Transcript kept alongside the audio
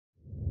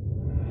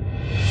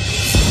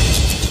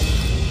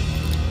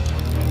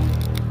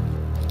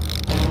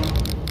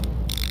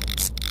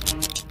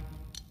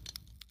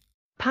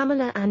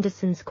Pamela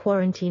Anderson's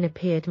quarantine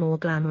appeared more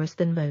glamorous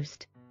than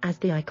most, as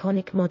the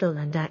iconic model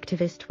and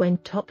activist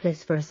went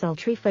topless for a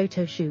sultry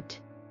photo shoot.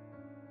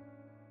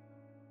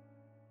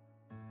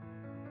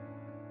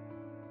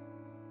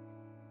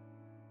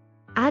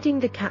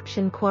 Adding the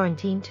caption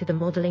 "quarantine" to the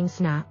modeling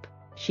snap,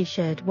 she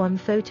shared one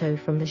photo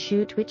from the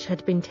shoot which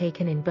had been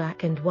taken in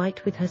black and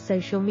white with her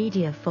social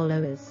media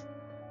followers.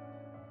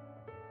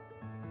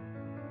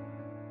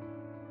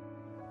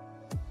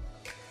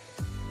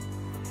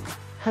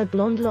 Her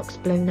blonde locks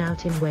blown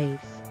out in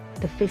waves,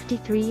 the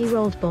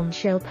 53-year-old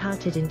bombshell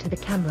pouted into the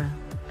camera,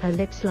 her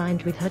lips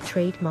lined with her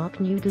trademark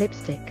nude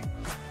lipstick.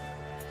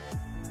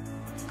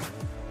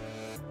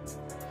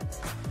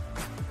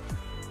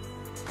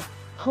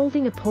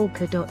 Holding a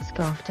polka dot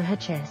scarf to her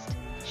chest,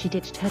 she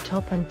ditched her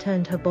top and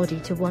turned her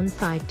body to one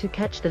side to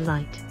catch the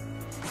light.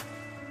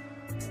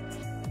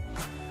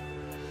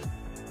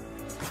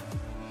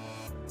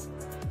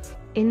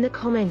 In the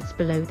comments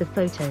below the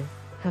photo,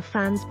 her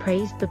fans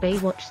praised the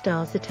Baywatch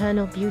star's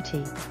eternal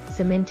beauty,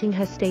 cementing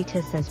her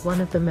status as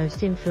one of the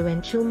most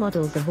influential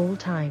models of all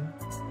time.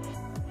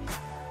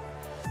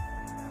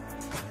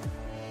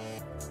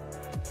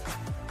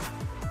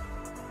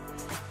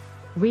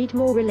 Read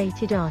more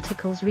related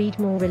articles. Read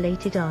more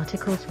related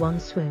articles. One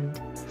swooned,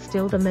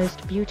 still the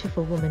most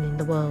beautiful woman in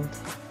the world.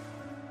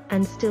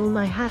 And still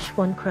my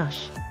 #1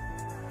 crush.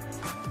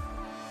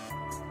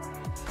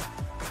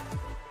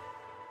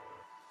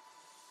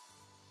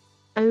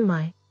 Oh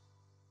my.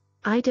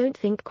 I don't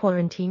think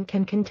quarantine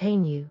can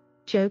contain you,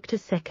 joked a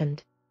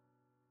second.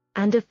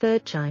 And a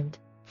third chimed,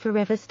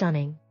 forever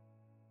stunning.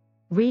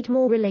 Read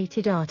more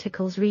related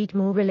articles. Read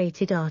more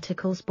related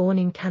articles. Born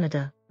in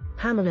Canada,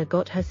 Pamela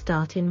got her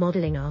start in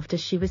modeling after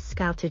she was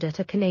scouted at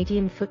a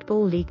Canadian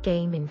Football League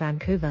game in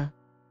Vancouver.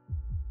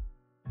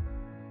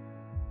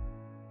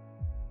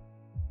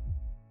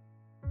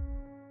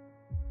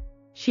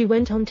 She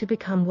went on to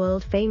become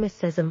world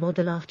famous as a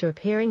model after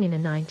appearing in a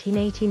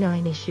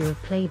 1989 issue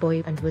of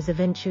Playboy and was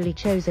eventually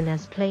chosen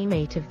as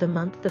Playmate of the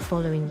Month the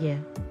following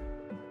year.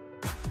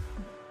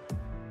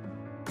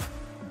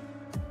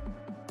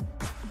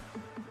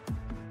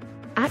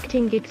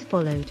 Acting gigs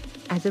followed,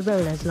 as a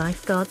role as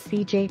lifeguard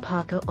CJ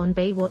Parker on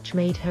Baywatch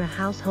made her a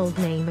household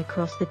name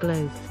across the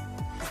globe.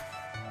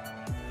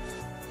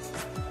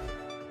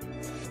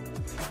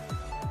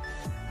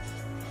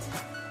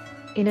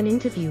 In an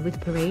interview with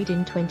Parade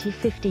in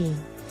 2015,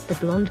 the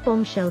blonde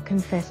bombshell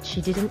confessed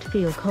she didn't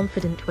feel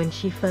confident when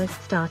she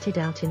first started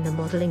out in the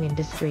modeling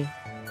industry.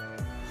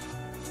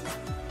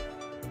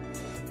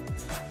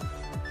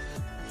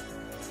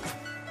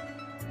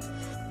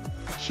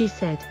 She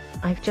said,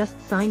 "I've just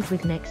signed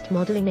with Next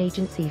Modeling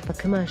Agency for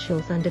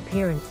commercials and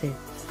appearances.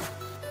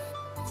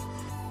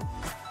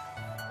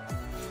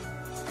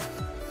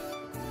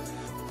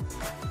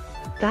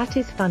 That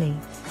is funny.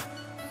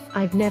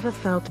 I've never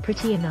felt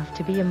pretty enough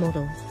to be a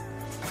model.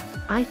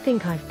 I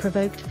think I've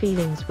provoked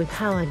feelings with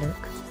how I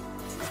look."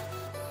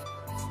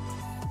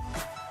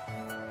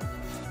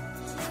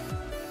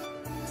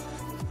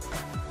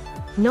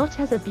 Not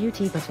as a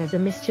beauty but as a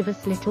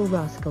mischievous little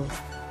rascal.